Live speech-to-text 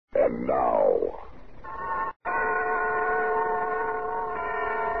now.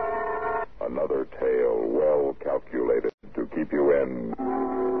 Another tale well calculated to keep you in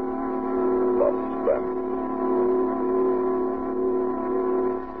suspense.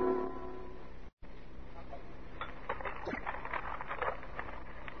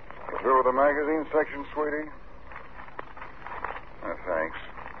 Through with the magazine section, sweetie? Thanks.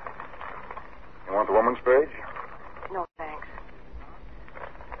 You want the woman's page? No, thanks.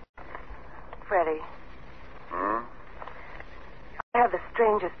 Freddie. I had the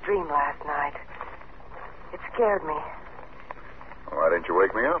strangest dream last night. It scared me. Why didn't you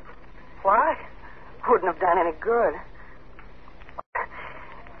wake me up? Why? Wouldn't have done any good.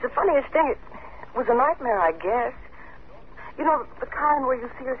 The funniest thing, it was a nightmare, I guess. You know, the kind where you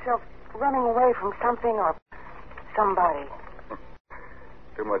see yourself running away from something or somebody.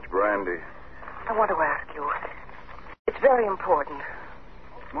 Too much brandy. I want to ask you. It's very important.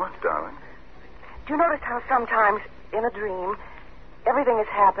 What, darling? Do you notice how sometimes in a dream, everything is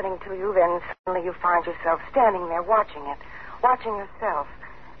happening to you, then suddenly you find yourself standing there watching it, watching yourself,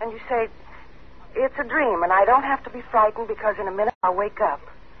 and you say, it's a dream, and I don't have to be frightened because in a minute I'll wake up.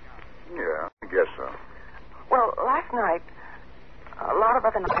 Yeah, I guess so. Well, last night, a lot of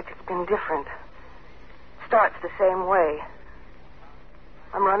other nights have been different. Starts the same way.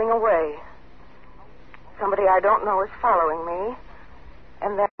 I'm running away. Somebody I don't know is following me,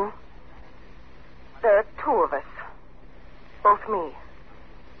 and then there are two of us. Both me.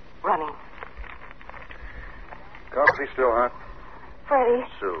 Running. Coffee still hot? Freddie.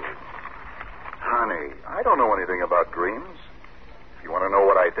 Sue. Honey, I don't know anything about dreams. If you want to know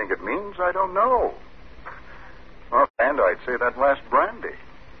what I think it means, I don't know. Offhand, I'd say that last brandy.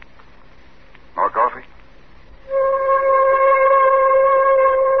 More coffee?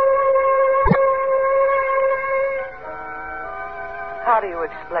 How do you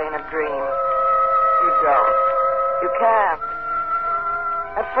explain a dream? You don't. You can't.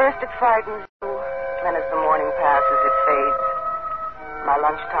 At first it frightens you, then as the morning passes it fades. By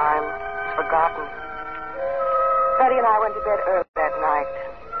lunchtime, it's forgotten. Betty and I went to bed early that night.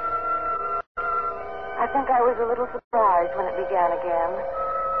 I think I was a little surprised when it began again.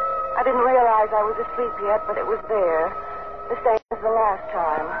 I didn't realize I was asleep yet, but it was there, the same as the last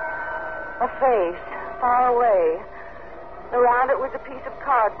time. A face, far away. Around it was a piece of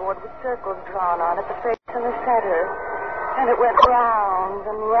cardboard with circles drawn on it, the face in the center. And it went round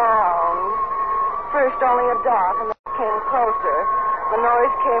and round. First only a dot, and then it came closer. The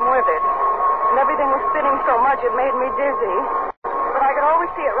noise came with it. And everything was spinning so much it made me dizzy. But I could always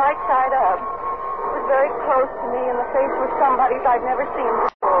see it right side up. It was very close to me, and the face was somebody's I'd never seen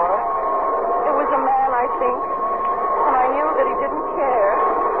before. It was a man, I think. And I knew that he didn't care.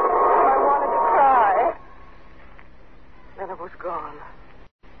 And I wanted to cry. Then it was gone.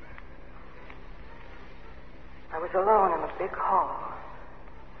 I was alone in a big hall.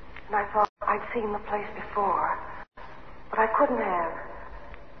 And I thought I'd seen the place before. But I couldn't have.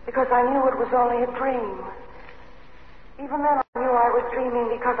 Because I knew it was only a dream. Even then I knew I was dreaming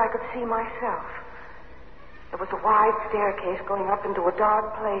because I could see myself. There was a wide staircase going up into a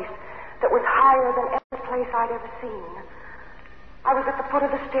dark place that was higher than any place I'd ever seen. I was at the foot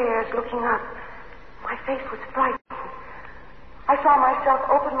of the stairs looking up. My face was frightened. I saw myself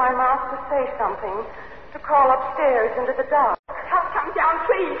open my mouth to say something, to call upstairs into the dark. Don't come down,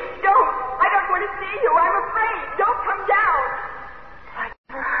 please. Don't. I don't want to see you. I'm afraid. Don't come down. I'd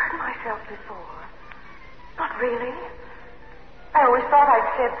never heard myself before. Not really. I always thought I'd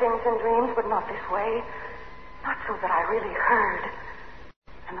said things in dreams, but not this way. Not so that I really heard.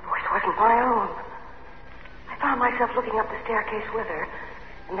 And the voice wasn't my own. I found myself looking up the staircase with her,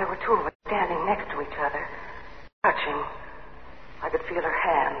 and there were two of us standing next to each other, touching. I could feel her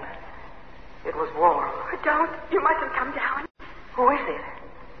hand. It was warm. Don't. You mustn't come down. Who is it?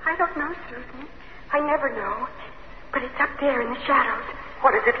 I don't know, Susan. I never know. But it's up there in the shadows.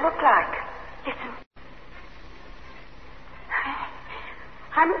 What does it look like? Listen.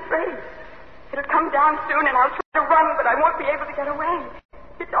 I'm afraid. It'll come down soon and I'll try to run, but I won't be able to get away.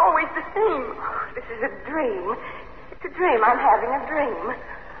 It's always the same. Oh, this is a dream. It's a dream. I'm having a dream.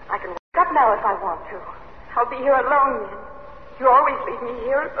 I can wake up now if I want to. I'll be here alone then. You always leave me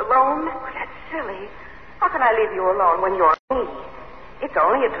here alone. Oh, that's silly. How can I leave you alone when you're me? It's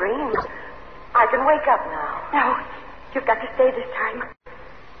only a dream. I can wake up now. No, you've got to stay this time.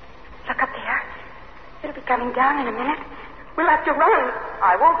 Look up there. It'll be coming down in a minute. We'll have to run.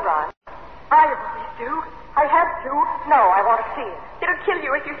 I won't run. I always do. I have to. No, I want to see it. It'll kill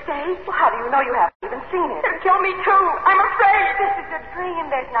you if you stay. Well, how do you know you haven't even seen it? It'll kill me, too. I'm afraid. This is a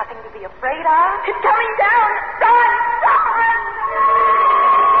dream. There's nothing to be afraid of. It's coming down. Run! Run!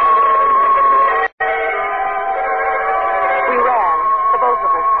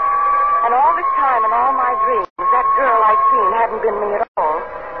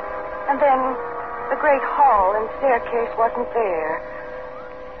 staircase wasn't there.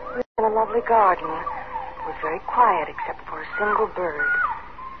 We were in a lovely garden. It was very quiet except for a single bird.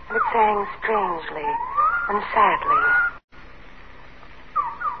 And it sang strangely and sadly.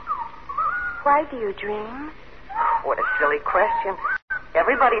 Why do you dream? What a silly question.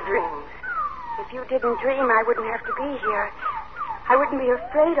 Everybody dreams. If you didn't dream, I wouldn't have to be here. I wouldn't be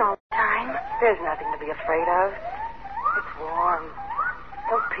afraid all the time. There's nothing to be afraid of. It's warm.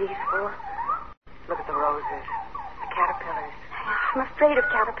 So peaceful. Look at the roses. The caterpillars. I'm afraid of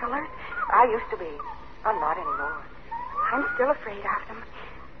caterpillars. I used to be. I'm not anymore. I'm still afraid of them.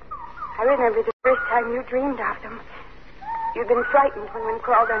 I remember the first time you dreamed of them. You'd been frightened when one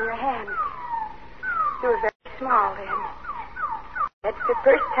crawled on your hand. You were very small then. That's the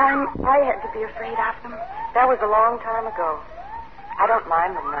first time I had to be afraid of them. That was a long time ago. I don't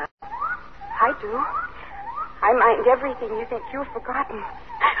mind them now. I do. I mind everything you think you've forgotten.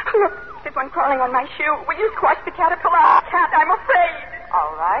 Look, there's one crawling on my shoe. Will you squash the caterpillar? I can't. I'm afraid.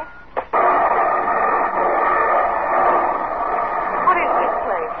 All right. What is this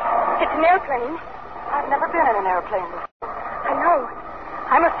place? It's an airplane. I've never been in an airplane before. I know.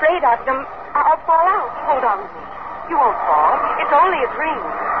 I'm afraid of them. I'll fall out. Hold on to me. You won't fall. It's only a dream.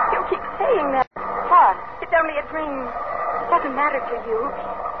 You keep saying that. What? It's only a dream. It doesn't matter to you.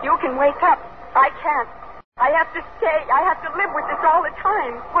 You can wake up. I can't. I have to stay. I have to live with this all the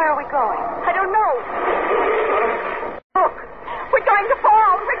time. Where are we going? I don't know. Look, we're going to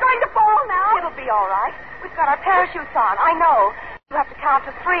fall. We're going to fall now. It'll be all right. We've got our parachutes on. I know. You have to count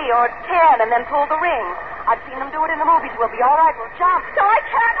to 3 or 10 and then pull the ring. I've seen them do it in the movies. We'll be all right. We'll jump. No, I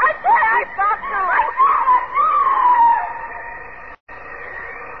can't. I can't. You've got to.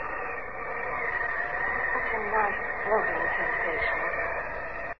 Such a nice floating sensation.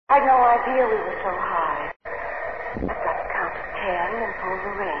 I'd no idea we were so high. I've got to count to 10 and pull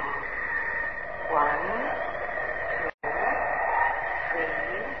the ring. 1, 2, 3,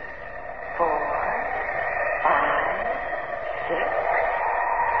 4, 5, 6,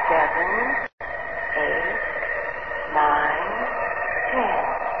 7, 8, 9, 10.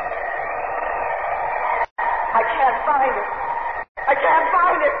 I can't find it. I can't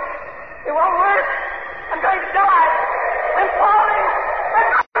find it. It won't work. I'm going to die. I'm falling. I'm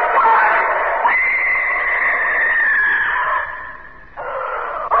going to die.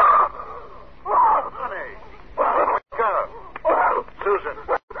 Honey, wake up. Susan,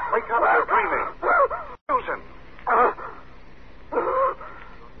 wake up. You're dreaming. Susan.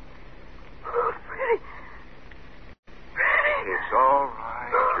 It's all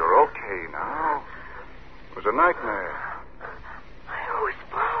right. You're okay now. It was a nightmare. I was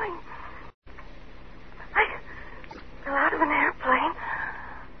falling. I fell out of an airplane.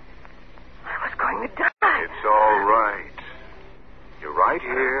 I was going to die. It's all right. You're right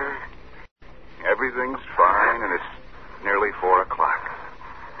here. Everything's fine, and it's nearly 4 o'clock.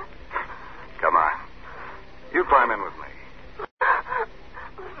 Come on. You climb in with me.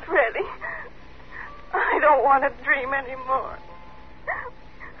 Freddie, I don't want to dream anymore.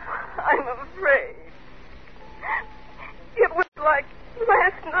 I'm afraid. It was like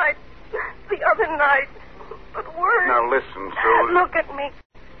last night, the other night, but worse. Now listen, Susan. Look at me.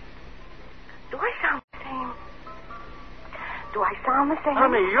 Do I sound the same? Do I sound the same?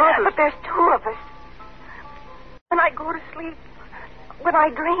 Honey, you're the... But there's 2 of us. When I go to sleep, when I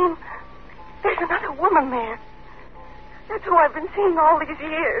dream, there's another woman there. That's who I've been seeing all these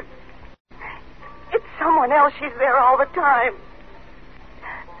years. It's someone else. She's there all the time.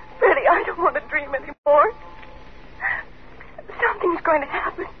 Freddie, I don't want to dream anymore. Something's going to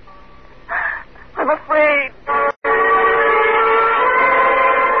happen. I'm afraid.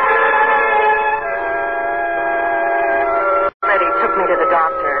 Freddie took me to the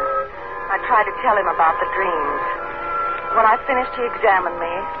doctor. I tried to tell him about the dreams. When I finished, he examined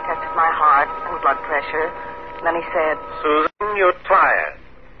me, tested my heart and blood pressure. Then he said, Susan, you're tired.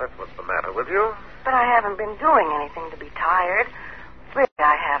 That's what's the matter with you. but I haven't been doing anything to be tired. Really,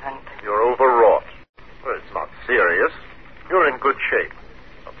 I haven't. You're overwrought. Well, it's not serious. You're in good shape.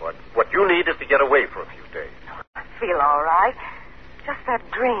 But what you need is to get away for a few days. I feel all right. Just that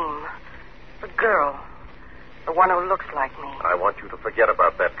dream. The girl. The one who looks like me. I want you to forget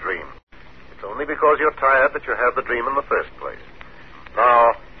about that dream. It's only because you're tired that you have the dream in the first place.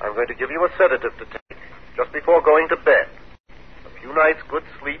 Now, I'm going to give you a sedative to take just before going to bed. A few nights' good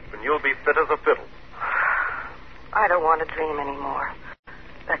sleep, and you'll be fit as a fiddle. I don't want to dream anymore.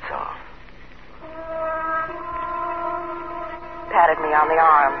 That's all. Patted me on the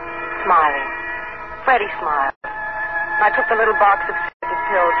arm, smiling. Freddie smiled. I took the little box of sedative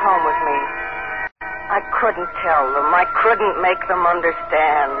pills home with me. I couldn't tell them. I couldn't make them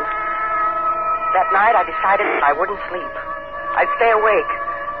understand. That night, I decided I wouldn't sleep. I'd stay awake.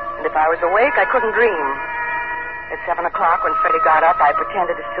 And if I was awake, I couldn't dream. At 7 o'clock, when Freddie got up, I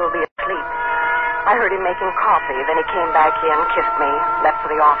pretended to still be asleep. I heard him making coffee. Then he came back in, kissed me, left for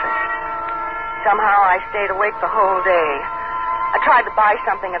the office. Somehow, I stayed awake the whole day. I tried to buy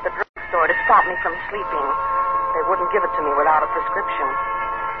something at the drugstore to stop me from sleeping. They wouldn't give it to me without a prescription.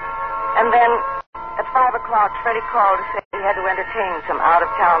 And then, at 5 o'clock, Freddie called to say he had to entertain some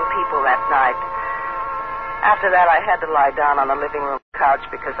out-of-town people that night. After that, I had to lie down on the living room couch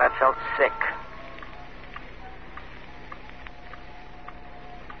because I felt sick.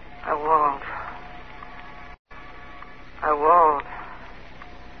 I won't.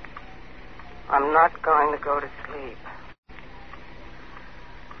 I'm not going to go to sleep.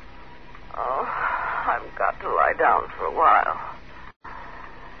 Oh, I've got to lie down for a while.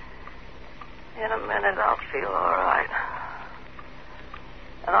 In a minute, I'll feel all right.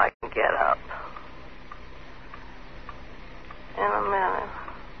 And I can get up. In a minute.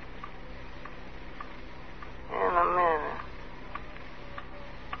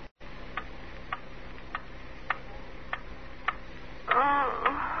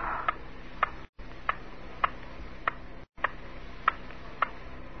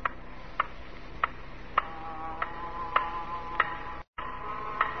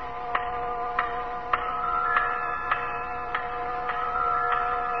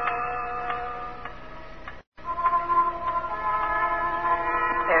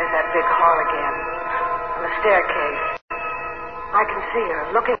 Big hall again. On the staircase. I can see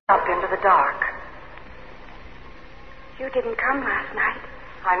her looking up into the dark. You didn't come last night.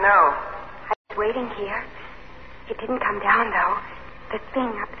 I know. I was waiting here. It didn't come down, though. The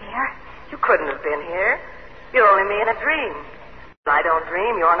thing up there. You couldn't have been here. You're only me in a dream. When I don't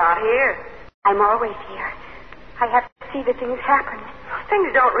dream, you're not here. I'm always here. I have to see the things happen.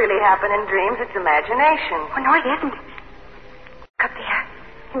 Things don't really happen in dreams. It's imagination. Oh, no, it isn't. Up there.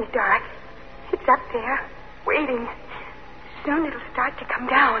 In the dark. It's up there, waiting. Soon it'll start to come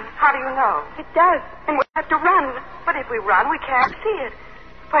down. How do you know? It does, and we'll have to run. But if we run, we can't see it.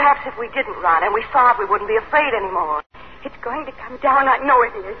 Perhaps if we didn't run and we saw it, we wouldn't be afraid anymore. It's going to come down. I know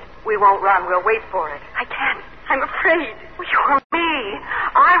it is. We won't run. We'll wait for it. I can't. I'm afraid. Well, you're me.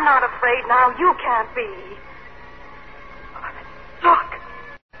 I'm not afraid now. You can't be. Look.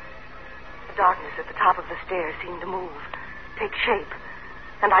 The darkness at the top of the stairs seemed to move, take shape.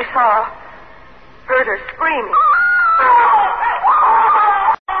 And I heard her screaming.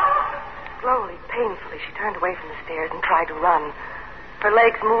 Slowly, painfully, she turned away from the stairs and tried to run. Her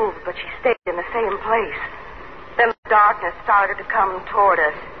legs moved, but she stayed in the same place. Then the darkness started to come toward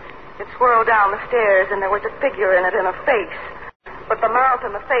us. It swirled down the stairs, and there was a figure in it and a face. But the mouth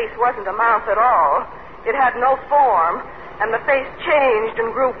in the face wasn't a mouth at all. It had no form, and the face changed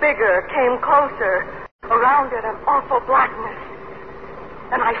and grew bigger, came closer. Around it, an awful blackness.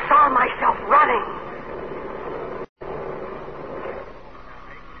 And I saw myself running.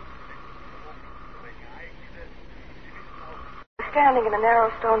 Standing in a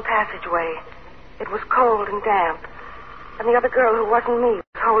narrow stone passageway. It was cold and damp. And the other girl who wasn't me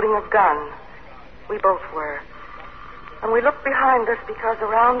was holding a gun. We both were. And we looked behind us because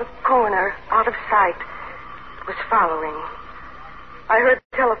around the corner, out of sight, it was following. I heard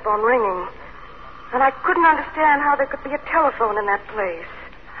the telephone ringing. And I couldn't understand how there could be a telephone in that place.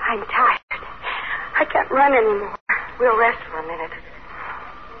 I'm tired. I can't run anymore. We'll rest for a minute.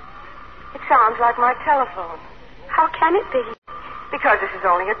 It sounds like my telephone. How can it be? Because this is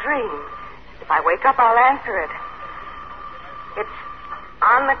only a dream. If I wake up, I'll answer it. It's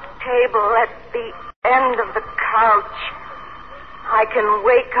on the table at the end of the couch. I can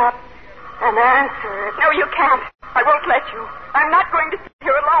wake up and answer it. No, you can't. I won't let you. I'm not going to sit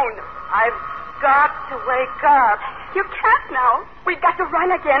here alone. I've got to wake up. You can't now. We've got to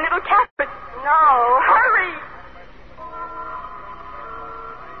run again. It'll catch us. No. Hurry.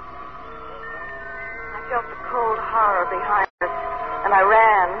 I felt the cold horror behind us, and I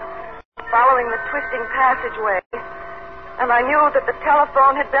ran, following the twisting passageway. And I knew that the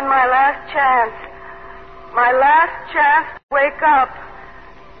telephone had been my last chance. My last chance to wake up.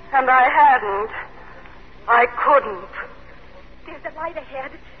 And I hadn't. I couldn't. There's a light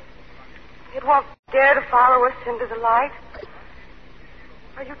ahead. It won't dare to follow us into the light.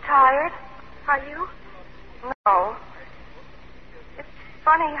 Are you tired? Are you? No. It's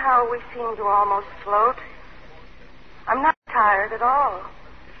funny how we seem to almost float. I'm not tired at all.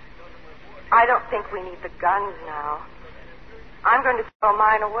 I don't think we need the guns now. I'm going to throw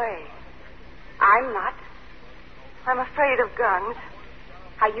mine away. I'm not. I'm afraid of guns.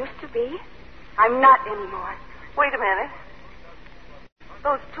 I used to be. I'm not anymore. Wait a minute.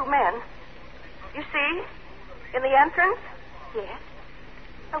 Those two men. You see? In the entrance? Yes.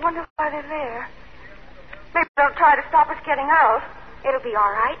 I wonder why they're there. Maybe they'll try to stop us getting out. It'll be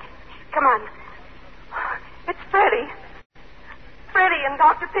all right. Come on. It's Freddie. Freddie and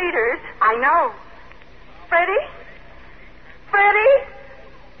Dr. Peters. I know. Freddie? Freddie?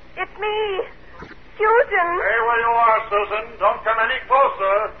 It's me. Susan. Stay where you are, Susan. Don't come any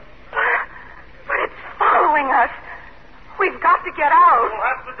closer. But it's following us. We've got to get out. You'll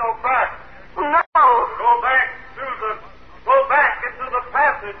have to go back. No. Go back, Susan. Go back into the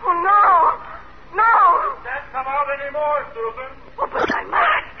passage. Oh, no. No. You can't come out anymore, Susan. Oh, but I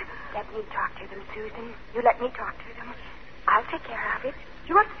must. Let me talk to them, Susan. You let me talk to them. I'll take care of it.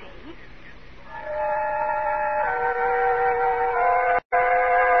 You'll see.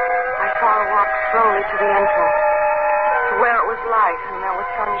 I saw her walk slowly to the entrance, to where it was light and there was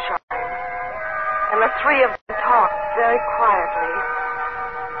sunshine. And the three of them talked very quietly.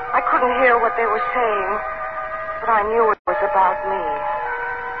 I couldn't hear what they were saying, but I knew it was about me.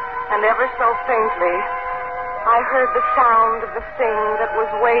 And ever so faintly, I heard the sound of the thing that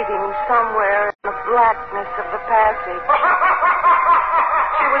was waiting somewhere in the blackness of the passage.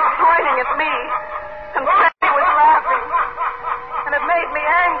 She was pointing at me, and Freddie was laughing. And it made me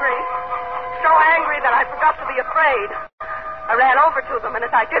angry. So angry that I forgot to be afraid. I ran over to them, and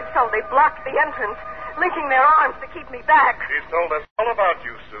as I did so, they blocked the entrance, linking their arms to keep me back. She's told us all about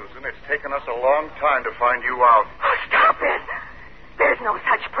you, Susan. It's taken us a long time to find you out. Oh, stop it. There's no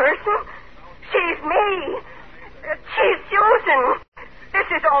such person. She's me. She's Susan. This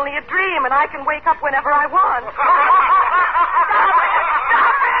is only a dream, and I can wake up whenever I want. Stop it! Stop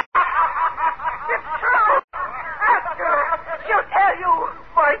it! It's true. Ask her. She'll tell you.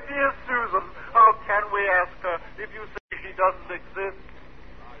 My dear Susan, how can we ask her if you say she doesn't exist?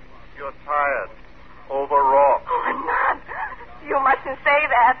 You're tired, overwrought. Oh, I'm not. You mustn't say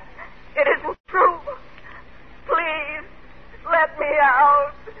that. It isn't true. Please, let me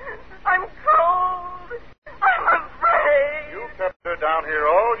out. I'm cold. I'm afraid. You kept her down here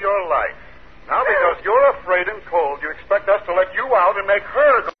all your life. Now, because you're afraid and cold, you expect us to let you out and make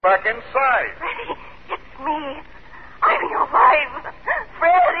her go back inside. Freddie, it's me. I'm your wife.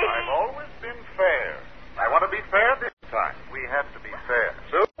 Freddie. I've always been fair. I want to be fair this time. We have to be fair.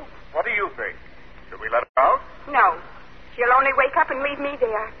 Sue, what do you think? Should we let her out? No. She'll only wake up and leave me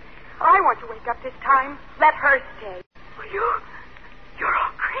there. I want to wake up this time. Let her stay. Oh, you're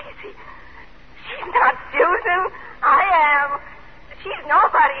all crazy. She's not Susan. I am. She's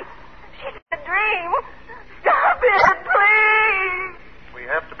nobody. She's a dream. Stop it, please. We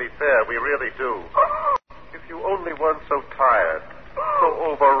have to be fair, we really do. Oh. If you only weren't so tired, so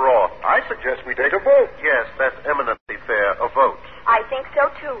overwrought. I suggest we take a vote. Yes, that's eminently fair, a vote. I think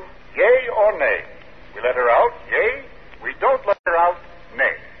so, too. Yay or nay? We let her out, yay. We don't let her out,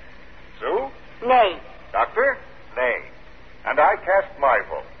 nay. Sue? Nay. Doctor? Nay. And I cast my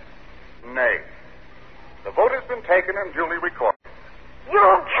vote. Nay. The vote has been taken and duly recorded.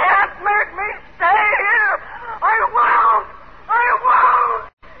 You can't make me stay here. I won't. I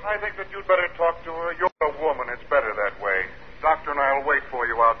won't. I think that you'd better talk to her. You're a woman. It's better that way. Doctor and I'll wait for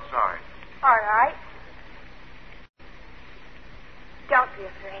you outside. All right. Don't be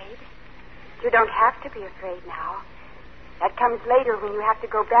afraid. You don't have to be afraid now. That comes later when you have to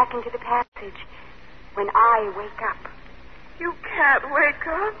go back into the passage. When I wake up. You can't wake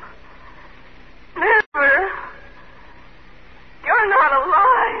up. Never. You're not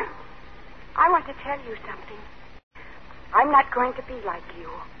alive. I want to tell you something. I'm not going to be like you.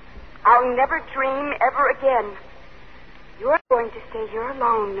 I'll never dream ever again. You're going to stay here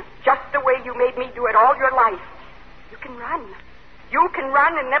alone, just the way you made me do it all your life. You can run. You can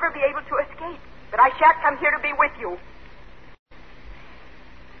run and never be able to escape. But I shan't come here to be with you.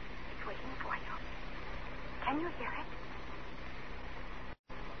 It's waiting for you. Can you hear it?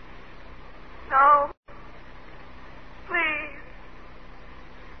 No. Please.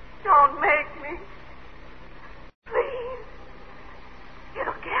 Don't make me. Please.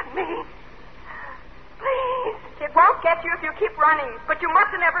 It'll get me. Please. It won't get you if you keep running, but you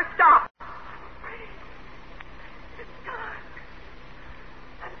mustn't ever stop. Please. It's dark.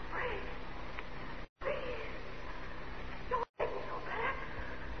 I'm afraid. Please. Don't make me go back.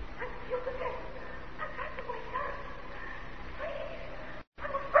 I'm stupid. I've got to wake up. Please.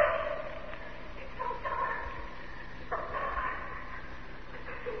 I'm afraid. It's so dark.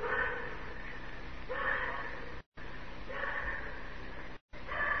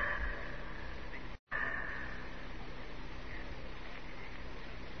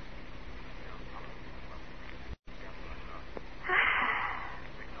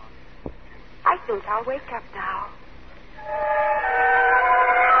 I think I'll wake up now.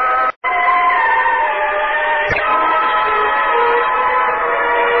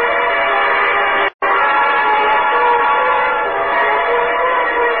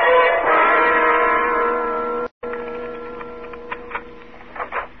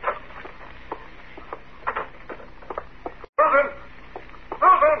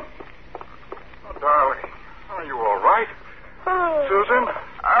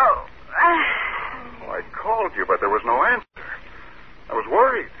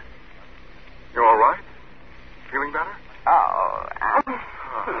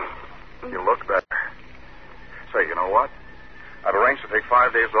 look better. Say, you know what? I've arranged to take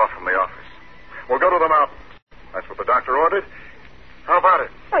 5 days off from the office. We'll go to the mountains. That's what the doctor ordered. How about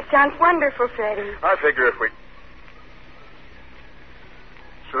it? Oh, it sounds wonderful, Freddie. I figure if we...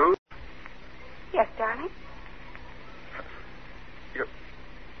 Sue? Yes, darling?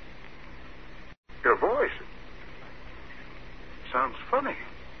 Your voice sounds funny.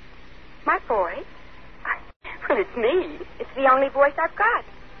 My voice? Well, it's me. It's the only voice I've got.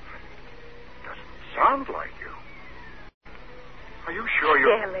 Doesn't sound like you. Are you sure you...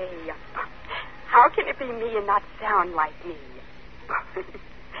 Silly. How can it be me and not sound like me?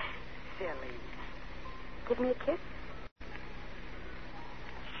 Silly. Give me a kiss.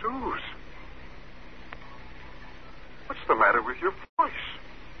 Suze. What's the matter with your voice?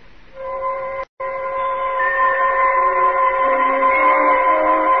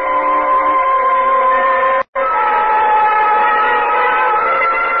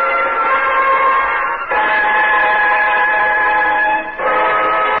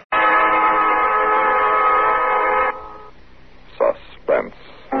 Suspense.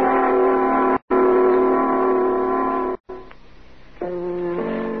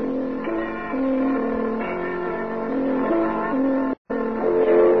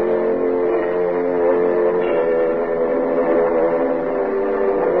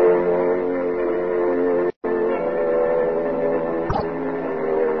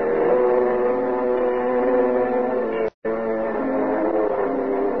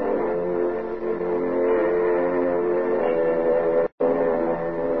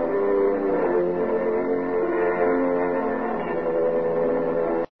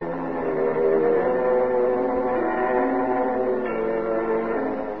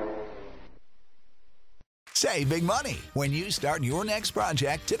 Save big money when you start your next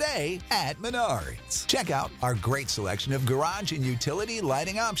project today at Menards. Check out our great selection of garage and utility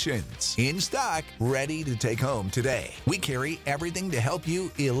lighting options. In stock, ready to take home today. We carry everything to help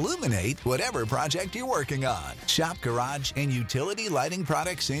you illuminate whatever project you're working on. Shop garage and utility lighting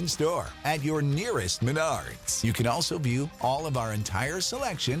products in store at your nearest Menards. You can also view all of our entire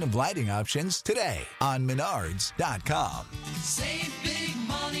selection of lighting options today on Menards.com. Save